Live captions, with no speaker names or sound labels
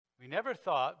never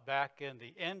thought back in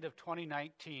the end of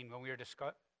 2019 when we were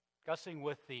discussing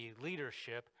with the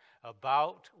leadership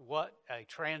about what a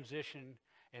transition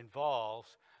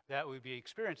involves that we'd be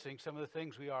experiencing some of the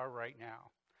things we are right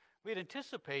now. We had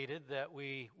anticipated that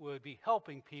we would be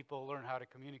helping people learn how to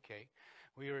communicate.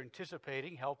 We were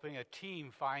anticipating helping a team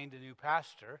find a new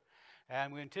pastor,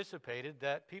 and we anticipated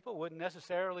that people wouldn't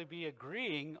necessarily be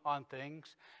agreeing on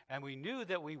things, and we knew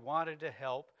that we wanted to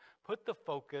help put the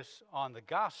focus on the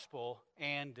gospel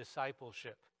and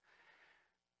discipleship.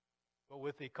 But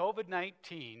with the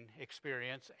COVID-19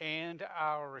 experience and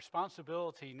our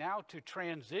responsibility now to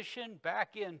transition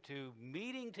back into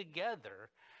meeting together,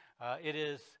 it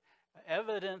is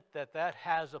evident that that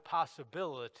has a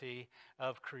possibility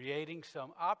of creating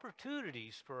some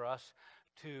opportunities for us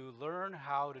to learn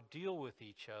how to deal with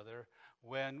each other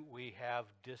when we have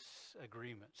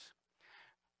disagreements.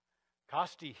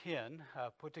 Costi Hinn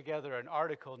put together an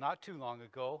article not too long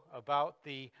ago about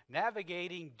the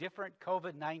navigating different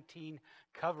COVID-19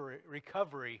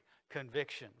 recovery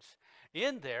convictions.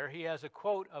 In there, he has a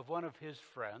quote of one of his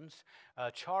friends,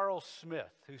 Charles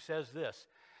Smith, who says this: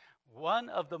 "One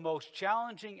of the most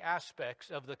challenging aspects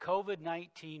of the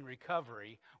COVID-19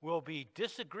 recovery will be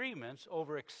disagreements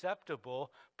over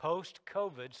acceptable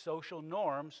post-COVID social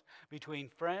norms between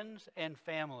friends and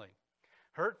family.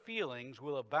 Hurt feelings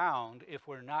will abound if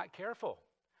we're not careful.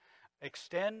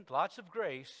 Extend lots of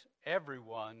grace.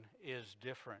 Everyone is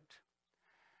different."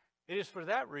 It is for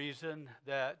that reason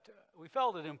that we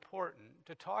felt it important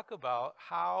to talk about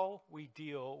how we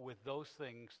deal with those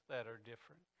things that are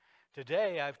different.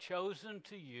 Today, I've chosen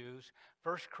to use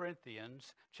 1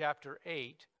 Corinthians chapter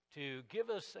 8 to give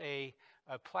us a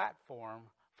platform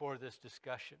for this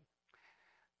discussion.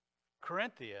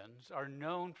 Corinthians are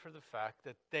known for the fact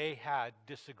that they had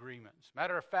disagreements.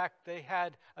 Matter of fact, they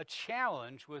had a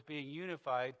challenge with being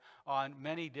unified on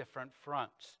many different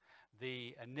fronts.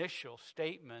 The initial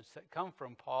statements that come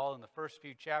from Paul in the first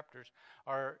few chapters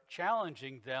are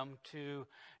challenging them to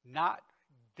not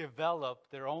develop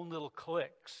their own little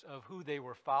cliques of who they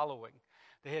were following.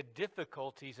 They had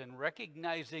difficulties in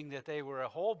recognizing that they were a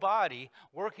whole body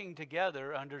working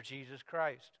together under Jesus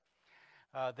Christ.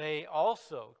 They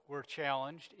also were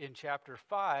challenged in chapter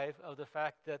 5 of the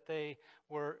fact that they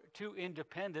were too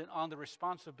independent on the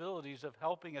responsibilities of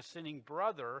helping a sinning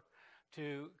brother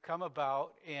to come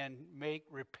about and make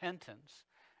repentance.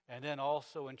 And then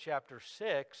also in chapter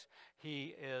 6, he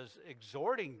is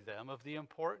exhorting them of the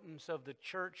importance of the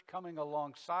church coming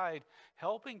alongside,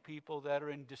 helping people that are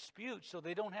in dispute so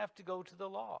they don't have to go to the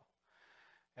law.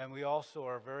 And we also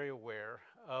are very aware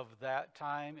of that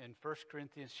time in 1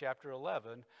 Corinthians chapter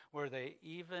 11, where they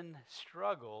even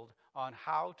struggled on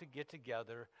how to get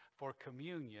together for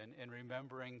communion in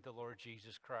remembering the Lord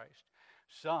Jesus Christ.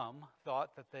 Some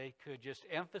thought that they could just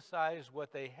emphasize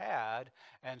what they had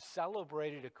and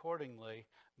celebrate it accordingly,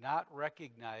 not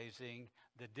recognizing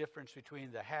the difference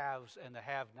between the haves and the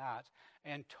have-nots,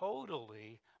 and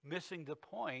totally missing the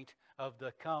point of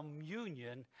the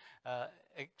communion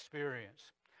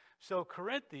experience. So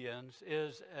Corinthians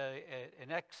is an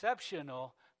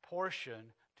exceptional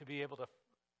portion to be able to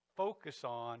focus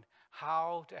on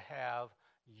how to have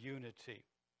unity.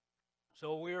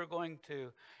 So we are going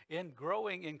to, in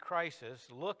Growing in Crisis,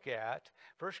 look at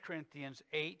 1 Corinthians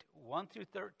 8, 1 through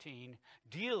 13,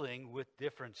 dealing with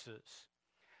differences.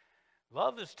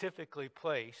 Love is typically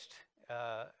placed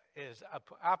as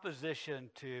opposition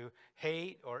to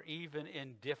hate or even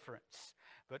indifference.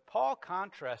 But Paul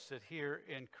contrasts it here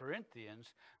in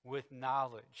Corinthians with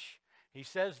knowledge. He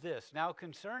says this: "Now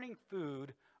concerning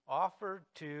food offered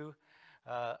to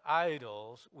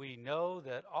idols, we know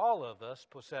that all of us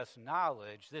possess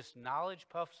knowledge. This knowledge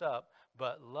puffs up,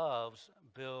 but loves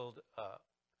build up."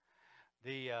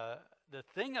 The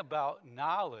thing about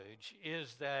knowledge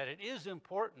is that it is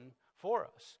important for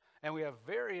us. And we have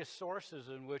various sources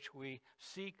in which we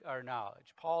seek our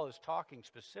knowledge. Paul is talking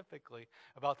specifically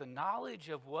about the knowledge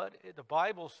of what the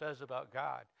Bible says about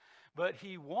God. But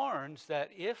he warns that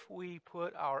if we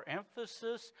put our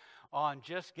emphasis on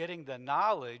just getting the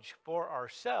knowledge for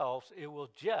ourselves, it will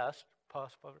just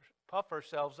puff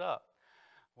ourselves up.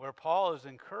 Where Paul is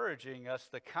encouraging us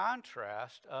the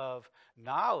contrast of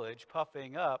knowledge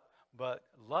puffing up, but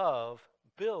love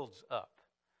builds up.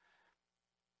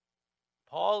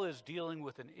 Paul is dealing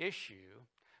with an issue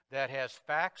that has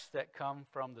facts that come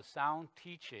from the sound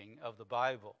teaching of the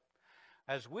Bible.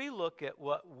 As we look at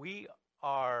what we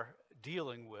are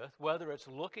dealing with, whether it's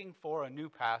looking for a new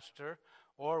pastor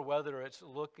or whether it's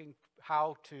looking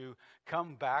how to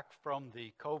come back from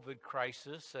the COVID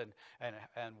crisis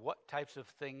and what types of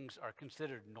things are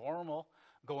considered normal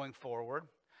going forward,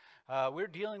 We're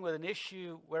dealing with an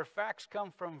issue where facts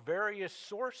come from various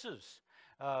sources,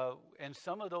 and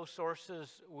some of those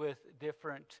sources with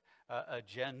different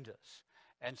agendas.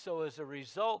 And so as a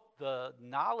result, the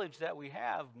knowledge that we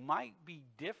have might be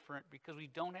different because we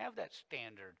don't have that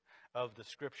standard of the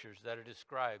scriptures that are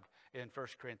described in 1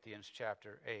 Corinthians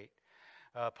chapter 8.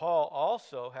 Paul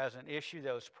also has an issue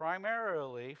that was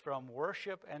primarily from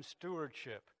worship and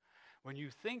stewardship. When you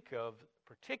think of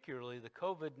particularly the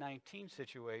COVID-19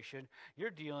 situation, you're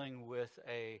dealing with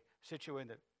a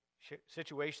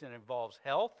situation that involves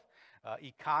health,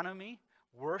 economy,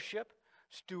 worship,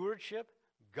 stewardship,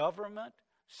 government,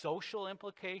 social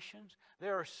implications.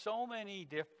 There are so many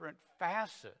different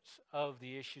facets of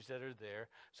the issues that are there.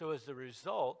 So as a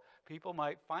result, people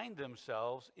might find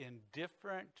themselves in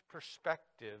different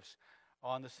perspectives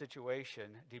on the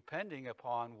situation, depending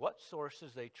upon what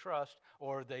sources they trust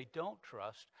or they don't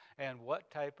trust, and what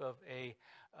type of a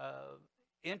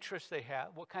interest they have,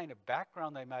 what kind of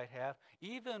background they might have,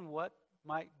 even what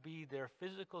might be their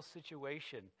physical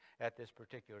situation at this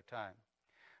particular time.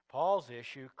 Paul's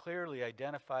issue clearly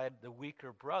identified the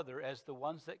weaker brother as the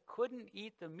ones that couldn't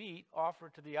eat the meat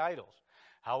offered to the idols.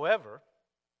 However,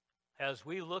 as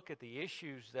we look at the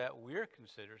issues that we're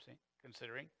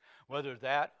considering, whether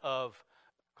that of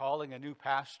calling a new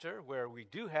pastor, where we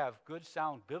do have good,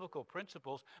 sound biblical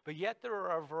principles, but yet there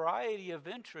are a variety of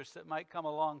interests that might come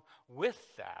along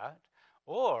with that,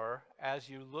 or as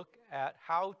you look at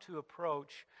how to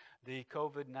approach the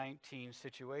COVID-19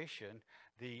 situation,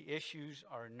 the issues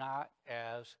are not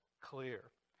as clear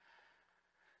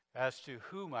as to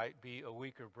who might be a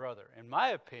weaker brother. In my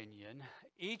opinion,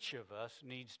 each of us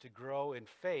needs to grow in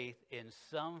faith in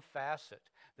some facet,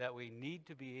 that we need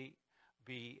to be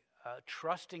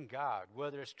trusting God,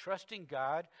 whether it's trusting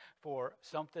God for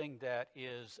something that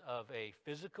is of a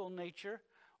physical nature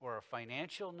or a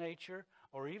financial nature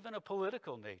or even a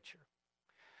political nature.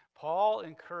 Paul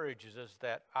encourages us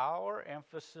that our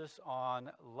emphasis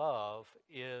on love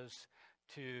is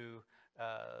to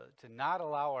not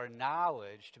allow our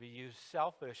knowledge to be used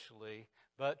selfishly,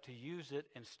 but to use it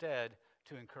instead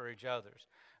to encourage others.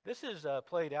 This is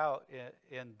played out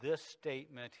in this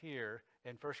statement here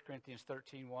in 1 Corinthians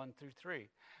 13, 1 through 3,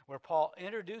 where Paul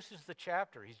introduces the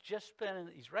chapter.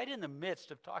 He's right in the midst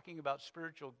of talking about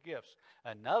spiritual gifts,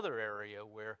 another area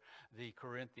where the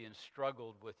Corinthians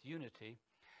struggled with unity.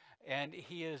 And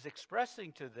he is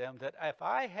expressing to them that if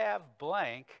I have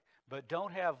blank but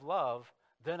don't have love,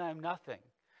 then I'm nothing.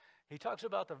 He talks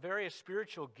about the various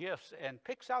spiritual gifts and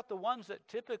picks out the ones that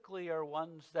typically are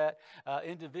ones that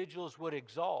individuals would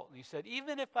exalt. And he said,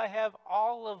 even if I have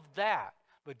all of that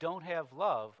but don't have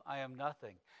love, I am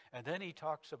nothing. And then he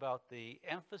talks about the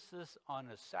emphasis on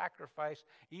a sacrifice,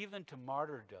 even to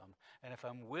martyrdom. And if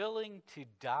I'm willing to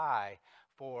die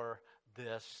for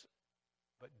this,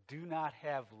 but do not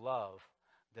have love,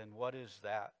 then what is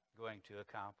that going to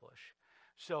accomplish?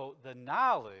 So the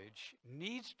knowledge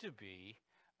needs to be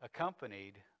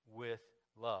accompanied with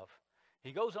love.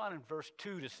 He goes on in verse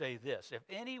 2 to say this: if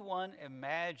anyone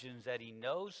imagines that he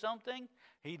knows something,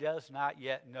 he does not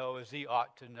yet know as he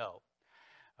ought to know.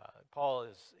 Paul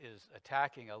is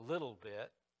attacking a little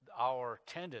bit our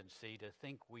tendency to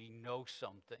think we know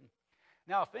something.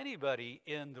 Now, if anybody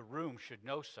in the room should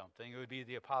know something, it would be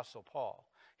the Apostle Paul.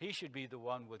 He should be the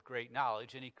one with great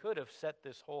knowledge, and he could have set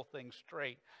this whole thing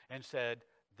straight and said,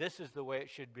 this is the way it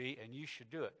should be, and you should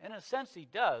do it. In a sense, he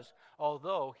does,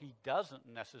 although he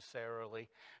doesn't necessarily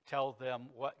tell them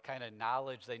what kind of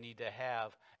knowledge they need to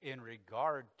have in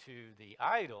regard to the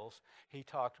idols. He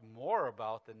talked more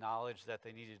about the knowledge that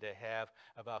they needed to have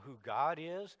about who God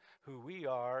is, who we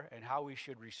are, and how we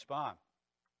should respond.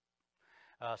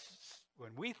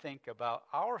 When we think about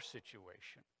our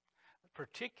situation,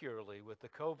 particularly with the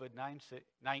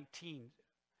COVID-19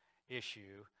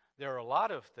 issue, there are a lot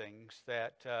of things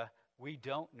that we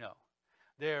don't know.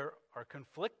 There are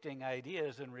conflicting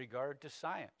ideas in regard to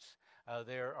science.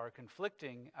 There are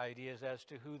conflicting ideas as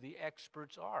to who the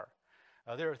experts are.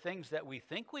 There are things that we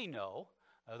think we know.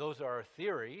 Those are our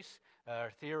theories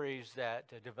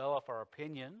that develop our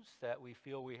opinions that we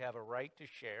feel we have a right to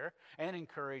share and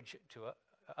encourage to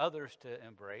others to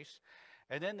embrace.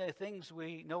 And then the things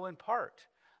we know in part,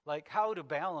 like how to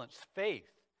balance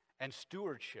faith and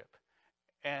stewardship,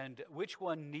 and which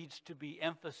one needs to be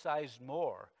emphasized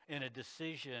more in a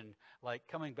decision like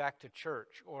coming back to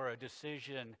church, or a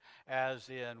decision as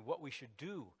in what we should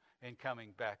do in coming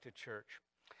back to church.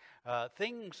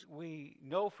 Things we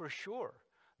know for sure.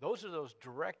 Those are those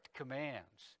direct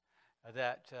commands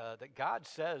that God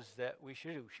says that we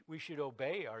should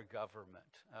obey our government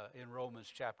in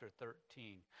Romans chapter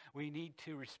 13. We need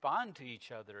to respond to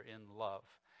each other in love.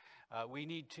 We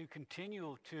need to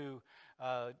continue to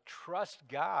trust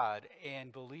God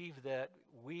and believe that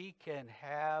we can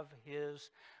have His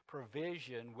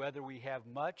provision whether we have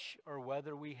much or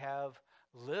whether we have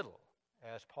little,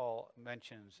 as Paul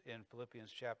mentions in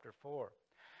Philippians chapter 4.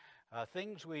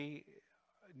 Things we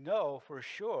know for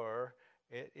sure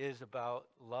it is about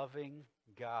loving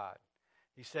God.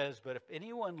 He says, but if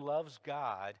anyone loves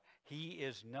God, he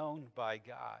is known by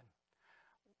God.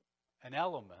 An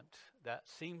element that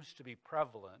seems to be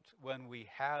prevalent when we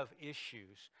have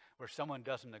issues where someone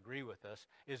doesn't agree with us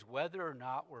is whether or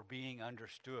not we're being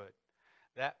understood.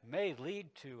 That may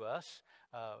lead to us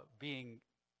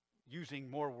using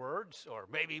more words or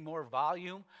maybe more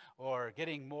volume or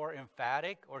getting more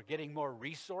emphatic or getting more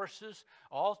resources,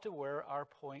 all to where our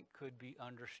point could be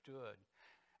understood.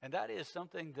 And that is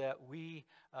something that we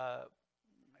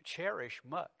cherish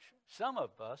much. Some of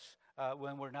us,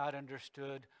 when we're not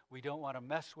understood, we don't want to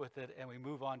mess with it, and we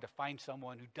move on to find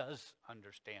someone who does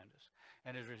understand us.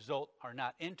 And as a result, are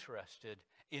not interested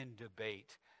in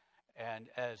debate. And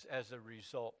as a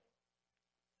result,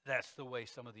 that's the way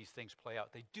some of these things play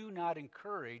out. They do not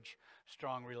encourage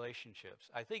strong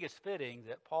relationships. I think it's fitting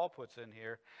that Paul puts in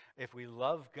here, if we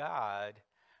love God,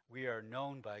 we are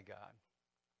known by God.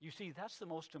 You see, that's the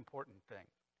most important thing.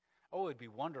 Oh, it'd be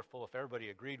wonderful if everybody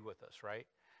agreed with us, right?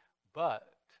 But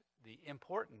the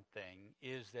important thing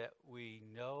is that we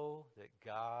know that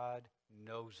God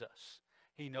knows us.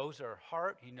 He knows our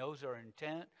heart. He knows our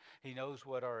intent. He knows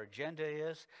what our agenda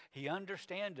is. He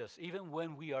understands us even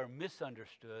when we are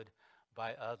misunderstood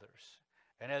by others.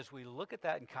 And as we look at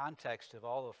that in context of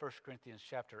all of 1 Corinthians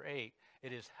chapter 8,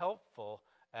 it is helpful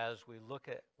as we look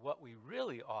at what we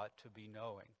really ought to be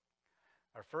knowing.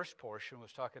 Our first portion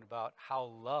was talking about how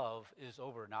love is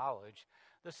over knowledge.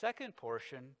 The second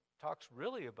portion talks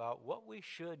really about what we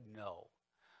should know,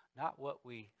 not what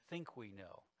we think we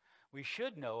know. We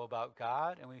should know about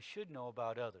God, and we should know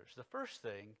about others. The first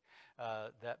thing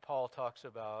that Paul talks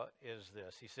about is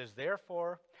this. He says,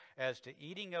 therefore, as to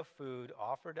eating of food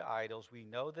offered to idols, we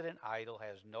know that an idol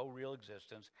has no real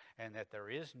existence and that there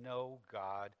is no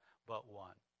God but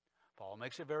one. Paul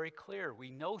makes it very clear. We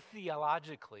know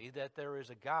theologically that there is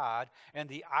a God, and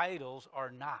the idols are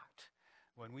not.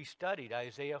 When we studied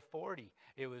Isaiah 40,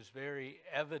 it was very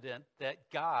evident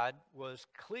that God was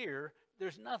clear.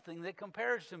 There's nothing that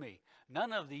compares to me.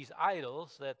 None of these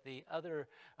idols that the other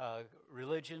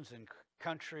religions and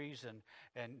countries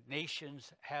and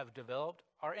nations have developed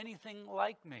are anything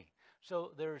like me.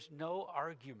 So there's no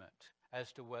argument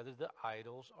as to whether the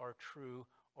idols are true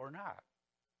or not.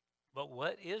 But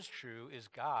what is true is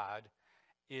God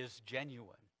is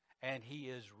genuine, and He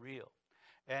is real.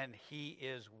 And He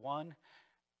is one.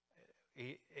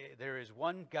 There is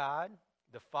one God,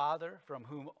 the Father, from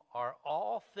whom are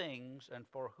all things and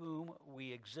for whom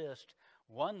we exist,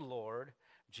 one Lord,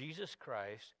 Jesus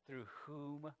Christ, through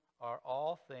whom are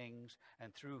all things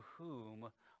and through whom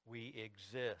we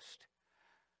exist.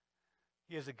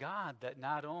 He is a God that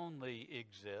not only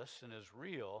exists and is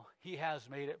real, He has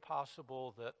made it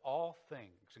possible that all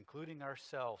things, including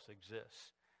ourselves,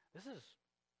 exist. This is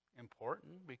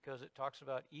important because it talks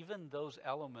about even those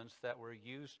elements that were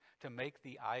used to make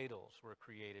the idols were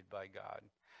created by God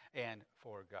and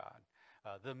for God.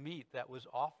 The meat that was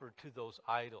offered to those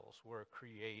idols were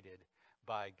created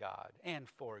by God and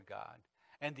for God.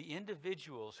 And the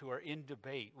individuals who are in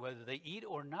debate, whether they eat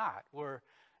or not, were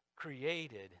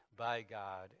created by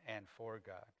God and for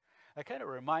God. That kind of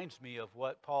reminds me of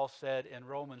what Paul said in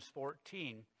Romans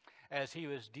 14 as he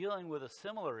was dealing with a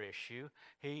similar issue.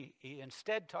 He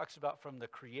instead talks about from the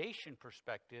creation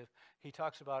perspective, he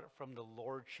talks about it from the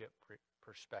lordship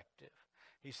perspective.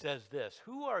 He says this,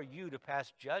 who are you to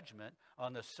pass judgment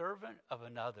on the servant of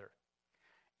another?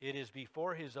 It is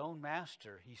before his own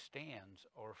master he stands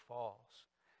or falls.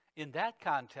 In that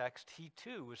context, he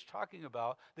too was talking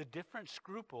about the different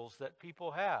scruples that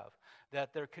people have,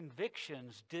 that their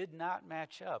convictions did not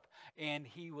match up, and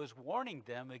he was warning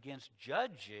them against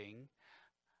judging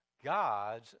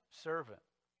God's servant.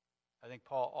 I think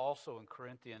Paul also in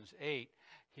Corinthians 8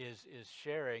 is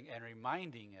sharing and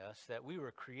reminding us that we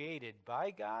were created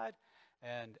by God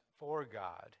and for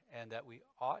God, and that we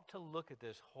ought to look at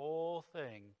this whole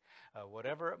thing,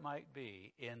 whatever it might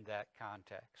be, in that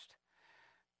context.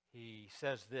 He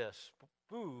says this,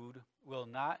 food will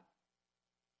not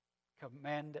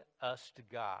commend us to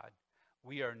God.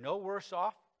 We are no worse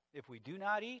off if we do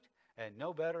not eat, and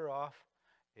no better off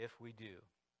if we do.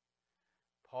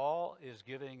 Paul is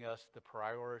giving us the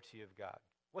priority of God.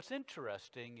 What's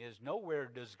interesting is nowhere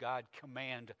does God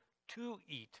command to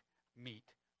eat meat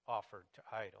offered to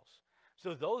idols.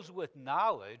 So those with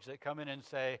knowledge that come in and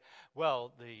say,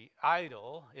 well, the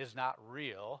idol is not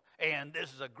real, and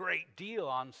this is a great deal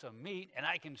on some meat, and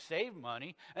I can save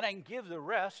money, and I can give the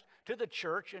rest to the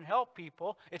church and help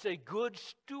people. It's a good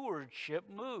stewardship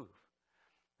move.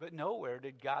 But nowhere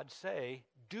did God say,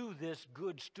 do this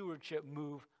good stewardship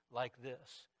move like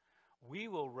this. We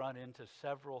will run into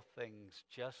several things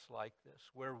just like this,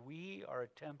 where we are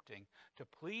attempting to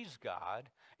please God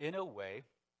in a way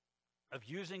of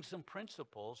using some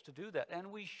principles to do that,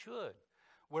 and we should.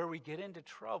 Where we get into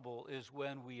trouble is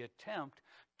when we attempt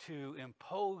to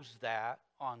impose that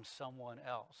on someone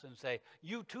else and say,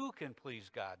 you too can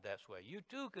please God this way. You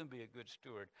too can be a good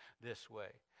steward this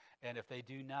way. And if they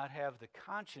do not have the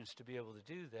conscience to be able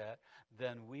to do that,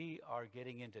 then we are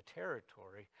getting into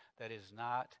territory that is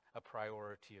not a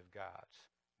priority of God's.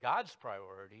 God's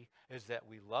priority is that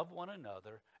we love one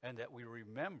another and that we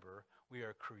remember we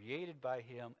are created by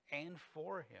him and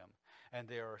for him. And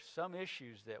there are some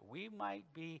issues that we might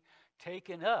be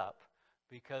taken up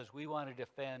because we want to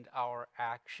defend our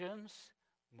actions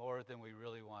more than we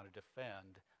really want to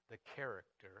defend the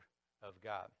character of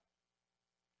God.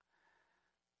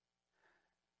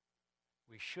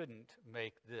 We shouldn't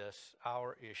make this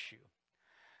our issue.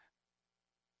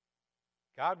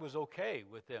 God was okay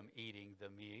with them eating the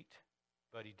meat,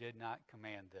 but he did not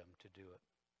command them to do it.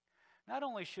 Not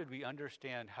only should we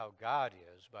understand how God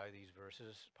is by these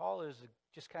verses, Paul is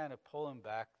just kind of pulling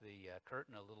back the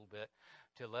curtain a little bit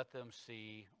to let them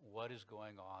see what is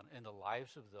going on in the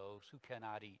lives of those who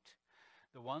cannot eat,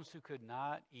 the ones who could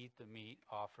not eat the meat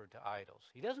offered to idols.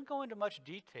 He doesn't go into much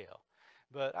detail,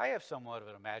 but I have somewhat of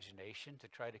an imagination to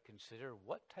try to consider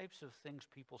what types of things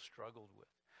people struggled with.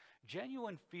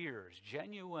 Genuine fears,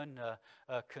 genuine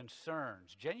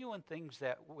concerns, genuine things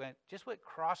that went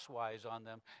crosswise on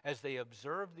them as they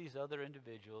observed these other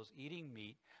individuals eating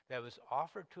meat that was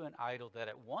offered to an idol that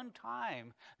at one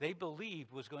time they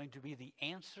believed was going to be the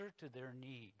answer to their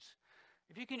needs.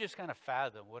 If you can just kind of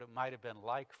fathom what it might have been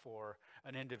like for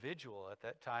an individual at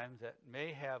that time that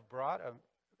may have brought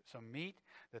some meat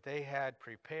that they had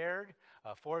prepared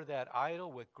for that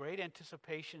idol with great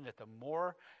anticipation that the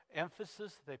more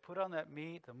emphasis they put on that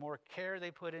meat, the more care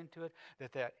they put into it,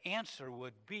 that answer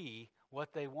would be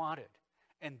what they wanted.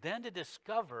 And then to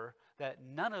discover that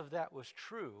none of that was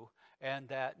true and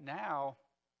that now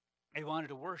they wanted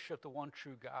to worship the one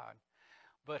true God.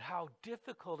 But how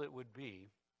difficult it would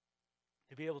be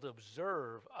to be able to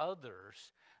observe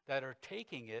others that are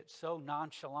taking it so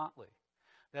nonchalantly,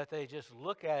 that they just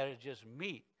look at it as just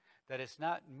meat, that it's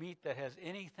not meat that has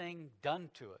anything done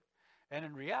to it. And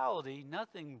in reality,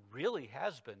 nothing really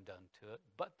has been done to it,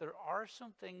 but there are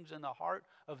some things in the heart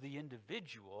of the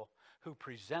individual who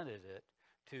presented it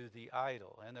to the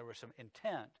idol. And there was some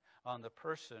intent on the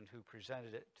person who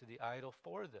presented it to the idol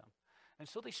for them. And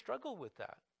so they struggled with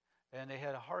that. And they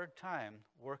had a hard time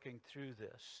working through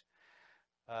this.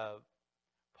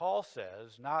 Paul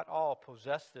says, not all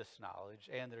possess this knowledge,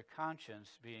 and their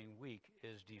conscience, being weak,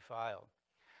 is defiled.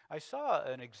 I saw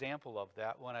an example of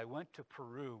that when I went to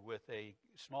Peru with a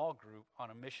small group on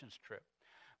a missions trip.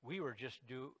 We were just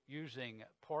using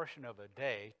a portion of a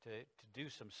day to do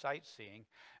some sightseeing,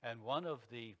 and one of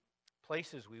the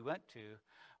places we went to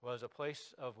was a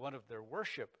place of one of their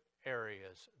worship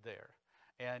areas there.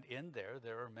 And in there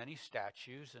are many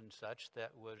statues and such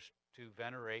that was to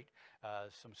venerate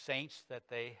some saints that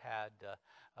they had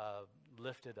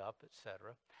lifted up,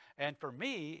 etc. And for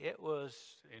me, it was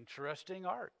interesting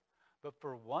art. But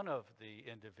for one of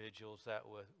the individuals that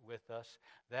was with us,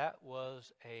 that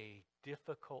was a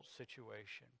difficult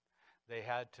situation. They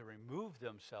had to remove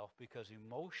themselves because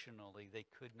emotionally they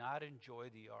could not enjoy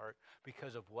the art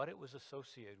because of what it was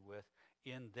associated with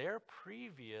in their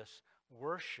previous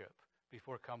worship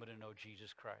before coming to know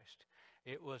Jesus Christ.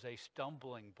 It was a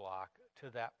stumbling block to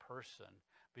that person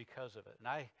because of it. And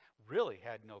I really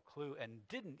had no clue and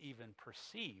didn't even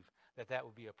perceive that that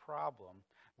would be a problem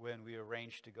when we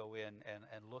arranged to go in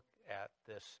and look at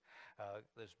this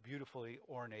beautifully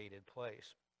ornated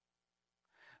place.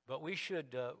 But we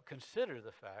should consider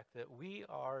the fact that we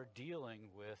are dealing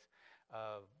with,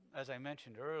 as I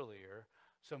mentioned earlier,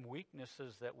 some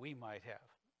weaknesses that we might have.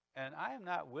 And I am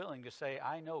not willing to say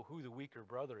I know who the weaker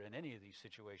brother in any of these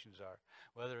situations are.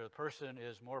 Whether the person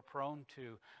is more prone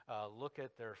to look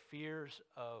at their fears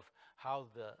of how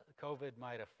the COVID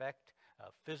might affect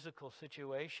physical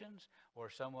situations, or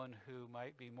someone who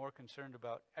might be more concerned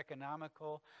about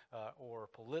economical or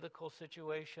political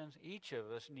situations. Each of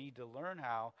us need to learn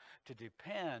how to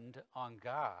depend on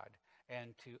God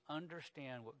and to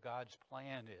understand what God's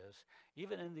plan is,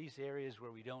 even in these areas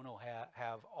where we don't know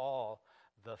have all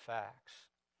the facts.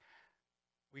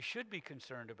 We should be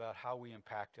concerned about how we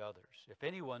impact others. If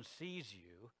anyone sees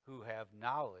you who have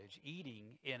knowledge eating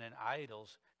in an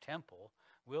idol's temple,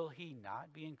 will he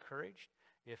not be encouraged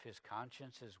if his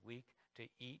conscience is weak to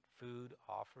eat food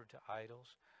offered to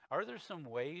idols? Are there some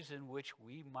ways in which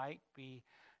we might be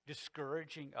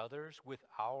discouraging others with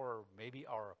maybe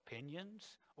our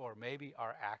opinions or maybe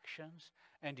our actions,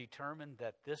 and determine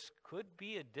that this could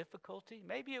be a difficulty?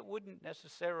 Maybe it wouldn't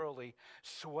necessarily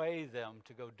sway them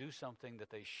to go do something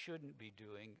that they shouldn't be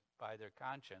doing by their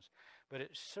conscience, but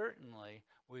it certainly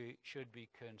we should be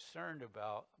concerned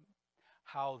about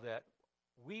how that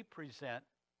we present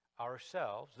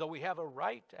ourselves, though we have a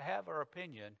right to have our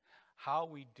opinion. How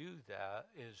we do that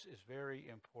is very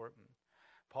important.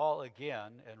 Paul,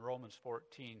 again, in Romans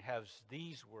 14, has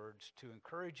these words to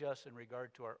encourage us in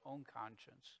regard to our own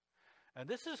conscience. And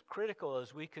this is critical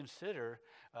as we consider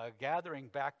gathering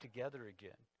back together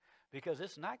again, because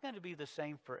it's not going to be the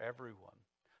same for everyone.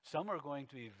 Some are going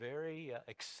to be very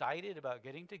excited about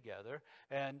getting together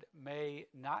and may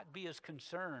not be as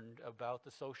concerned about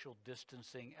the social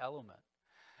distancing element.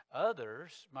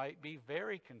 Others might be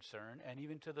very concerned and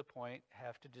even to the point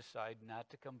have to decide not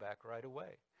to come back right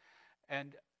away.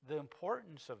 And the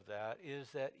importance of that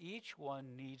is that each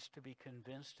one needs to be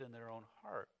convinced in their own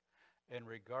heart in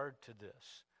regard to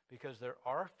this, because there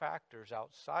are factors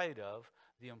outside of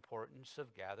the importance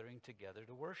of gathering together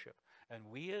to worship. And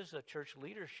we as a church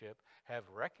leadership have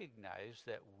recognized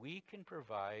that we can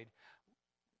provide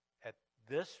at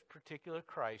this particular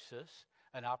crisis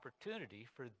an opportunity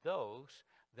for those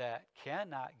that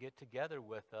cannot get together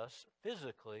with us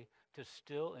physically to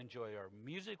still enjoy our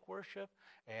music worship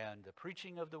and the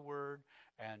preaching of the word,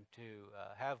 and to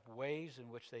have ways in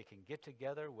which they can get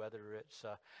together, whether it's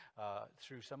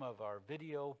through some of our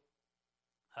video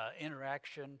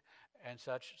interaction and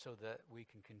such, so that we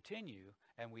can continue,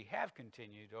 and we have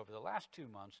continued over the last 2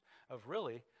 months of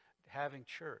really having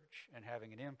church and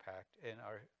having an impact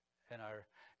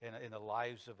in the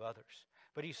lives of others.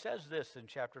 But he says this in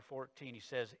chapter 14. He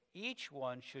says, each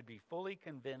one should be fully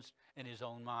convinced in his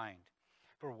own mind.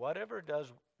 For whatever does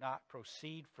not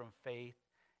proceed from faith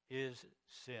is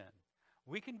sin.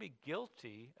 We can be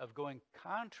guilty of going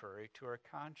contrary to our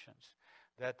conscience,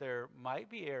 that there might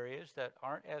be areas that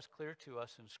aren't as clear to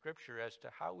us in Scripture as to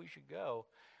how we should go,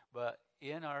 but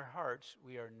in our hearts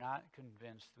we are not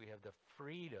convinced we have the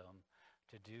freedom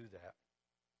to do that.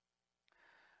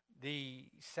 The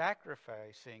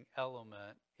sacrificing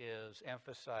element is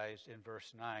emphasized in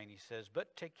verse 9. He says,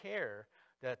 but take care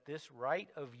that this right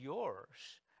of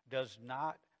yours does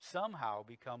not somehow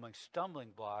become a stumbling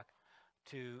block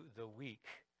to the weak.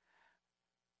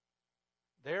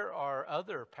 There are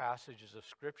other passages of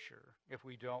Scripture, if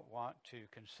we don't want to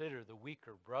consider the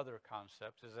weaker brother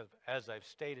concept. As I've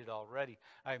stated already,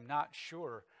 I'm not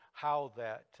sure how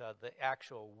that the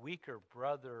actual weaker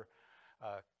brother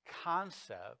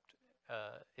concept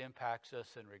impacts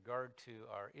us in regard to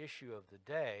our issue of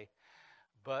the day,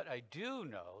 but I do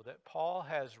know that Paul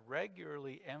has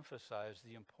regularly emphasized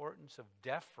the importance of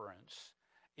deference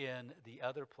in the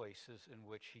other places in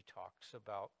which he talks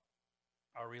about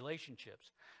our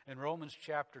relationships. In Romans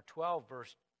chapter 12,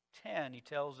 verse 10, he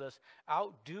tells us,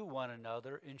 outdo one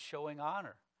another in showing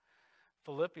honor.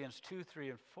 Philippians 2, 3,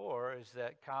 and 4 is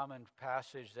that common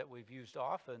passage that we've used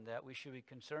often, that we should be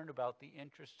concerned about the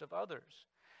interests of others.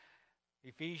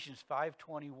 Ephesians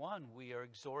 5:21, we are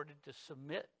exhorted to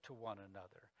submit to one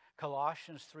another.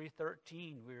 Colossians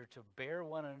 3:13, we are to bear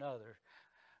one another,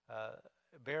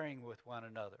 bearing with one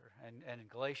another. And in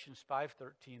Galatians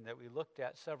 5:13 that we looked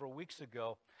at several weeks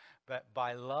ago, but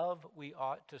by love we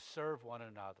ought to serve one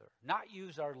another, not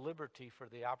use our liberty for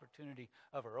the opportunity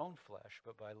of our own flesh,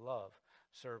 but by love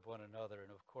serve one another.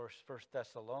 And of course, 1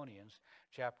 Thessalonians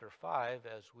chapter 5,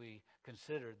 as we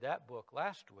considered that book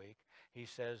last week, he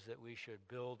says that we should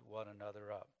build one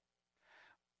another up.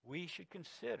 We should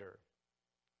consider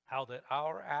how that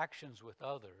our actions with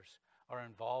others are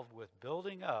involved with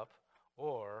building up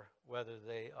or whether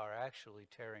they are actually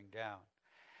tearing down.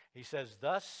 He says,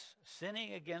 thus,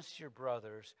 sinning against your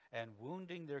brothers and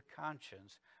wounding their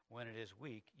conscience when it is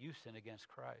weak, you sin against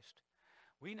Christ.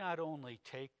 We not only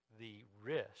take the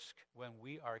risk when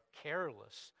we are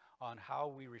careless on how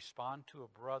we respond to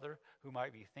a brother who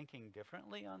might be thinking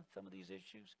differently on some of these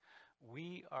issues,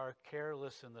 we are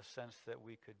careless in the sense that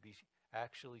we could be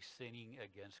actually sinning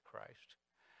against Christ.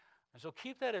 And so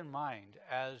keep that in mind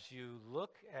as you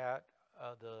look at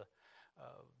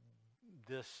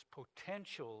this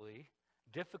potentially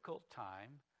difficult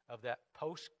time of that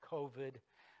post-COVID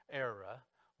era,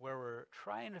 where we're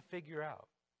trying to figure out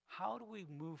how do we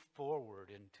move forward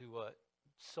into what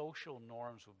social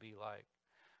norms would be like.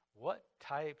 What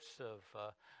types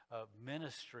of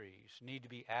ministries need to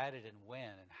be added and when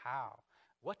and how?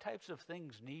 What types of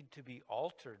things need to be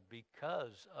altered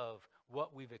because of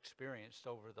what we've experienced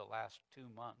over the last 2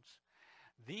 months?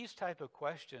 These type of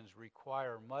questions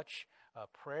require much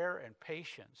prayer and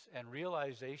patience and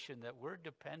realization that we're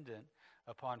dependent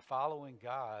upon following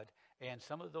God and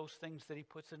some of those things that he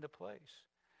puts into place.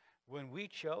 When we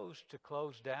chose to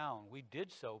close down, we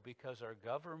did so because our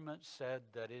government said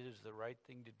that it is the right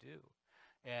thing to do.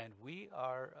 And we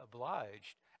are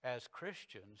obliged as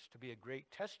Christians to be a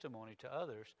great testimony to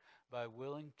others by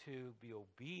willing to be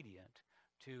obedient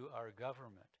to our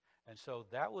government. And so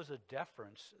that was a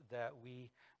deference that we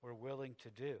were willing to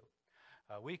do.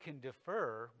 We can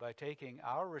defer by taking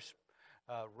our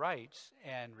rights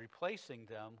and replacing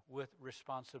them with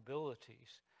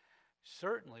responsibilities.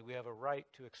 Certainly, we have a right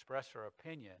to express our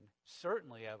opinion.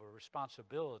 Certainly, have a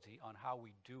responsibility on how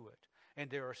we do it. And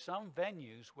there are some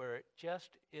venues where it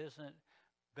just isn't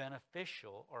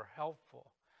beneficial or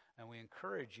helpful. And we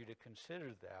encourage you to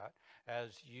consider that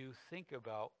as you think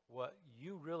about what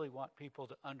you really want people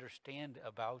to understand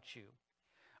about you.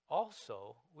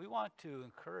 Also, we want to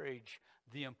encourage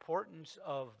the importance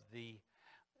of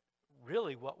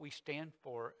really what we stand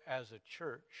for as a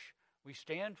church. We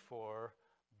stand for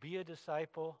be a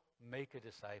disciple, make a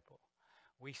disciple.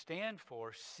 We stand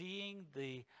for seeing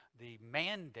the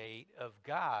mandate of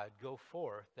God go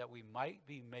forth that we might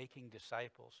be making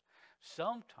disciples.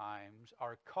 Sometimes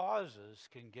our causes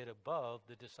can get above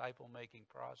the disciple-making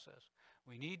process.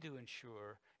 We need to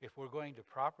ensure, if we're going to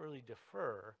properly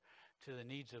defer to the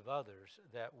needs of others,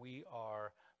 that we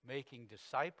are making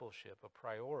discipleship a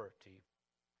priority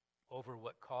over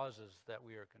what causes that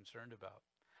we are concerned about.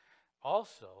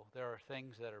 Also, there are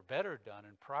things that are better done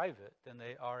in private than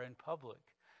they are in public.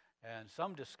 And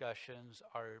some discussions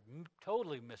are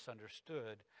totally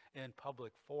misunderstood in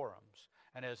public forums.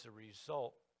 And as a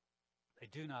result, they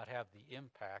do not have the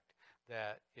impact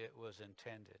that it was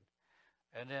intended.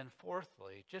 And then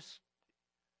fourthly, just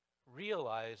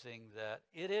realizing that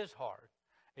it is hard.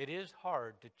 It is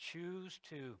hard to choose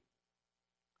to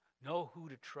know who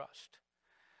to trust.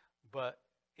 But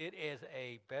it is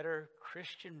a better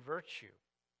Christian virtue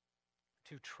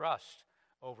to trust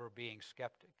over being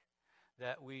skeptic,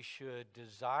 that we should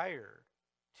desire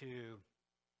to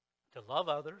love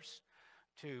others,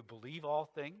 to believe all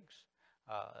things.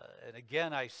 And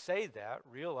again, I say that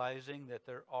realizing that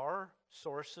there are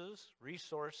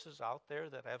resources out there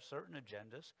that have certain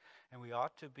agendas, and we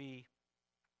ought to be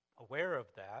aware of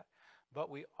that. But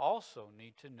we also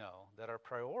need to know that our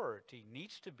priority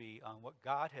needs to be on what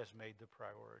God has made the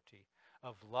priority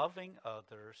of loving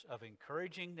others, of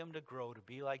encouraging them to grow to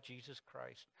be like Jesus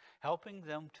Christ, helping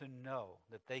them to know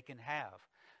that they can have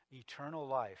eternal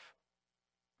life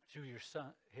through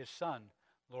his Son,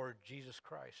 Lord Jesus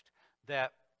Christ.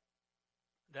 That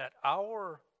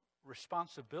our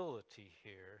responsibility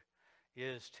here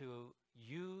is to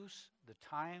use the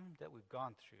time that we've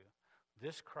gone through,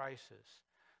 this crisis,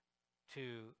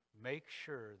 to make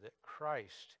sure that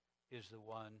Christ is the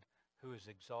one who is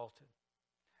exalted.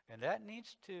 And that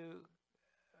needs to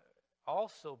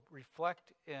also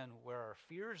reflect in where our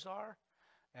fears are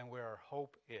and where our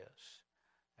hope is.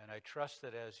 And I trust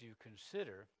that as you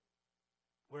consider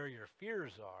where your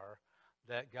fears are,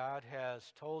 that God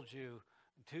has told you,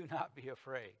 do not be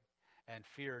afraid and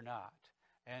fear not,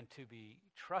 and to be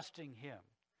trusting him,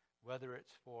 whether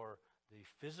it's for the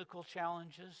physical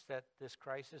challenges that this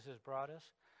crisis has brought us,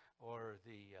 or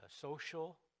the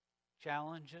social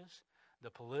challenges, the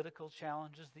political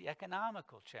challenges, the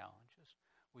economical challenges.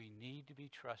 We need to be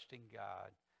trusting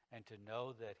God and to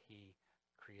know that he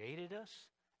created us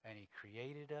and he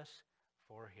created us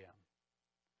for him.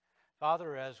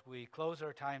 Father, as we close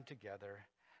our time together,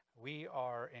 we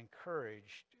are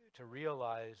encouraged to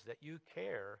realize that you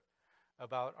care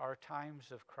about our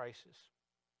times of crisis,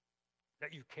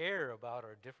 that you care about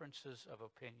our differences of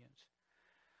opinions.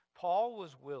 Paul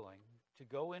was willing to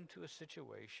go into a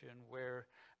situation where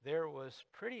there was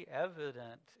pretty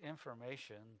evident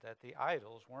information that the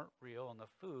idols weren't real and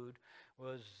the food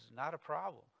was not a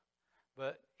problem.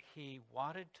 But he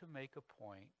wanted to make a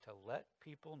point to let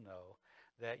people know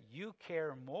that you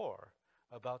care more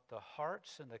about the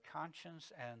hearts and the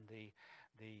conscience and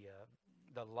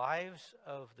the lives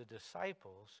of the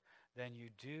disciples than you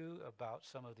do about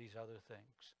some of these other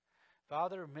things.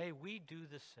 Father, may we do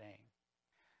the same.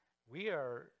 We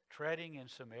are treading in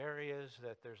some areas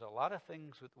that there's a lot of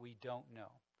things that we don't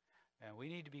know. And we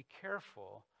need to be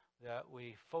careful that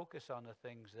we focus on the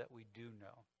things that we do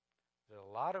know. There's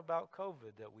a lot about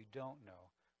COVID that we don't know,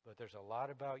 but there's a lot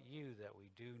about you that we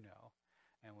do know.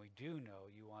 And we do know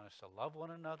you want us to love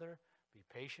one another, be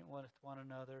patient with one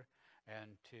another, and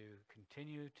to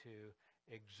continue to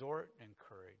exhort and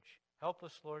encourage. Help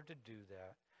us, Lord, to do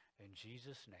that. In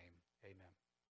Jesus' name, amen.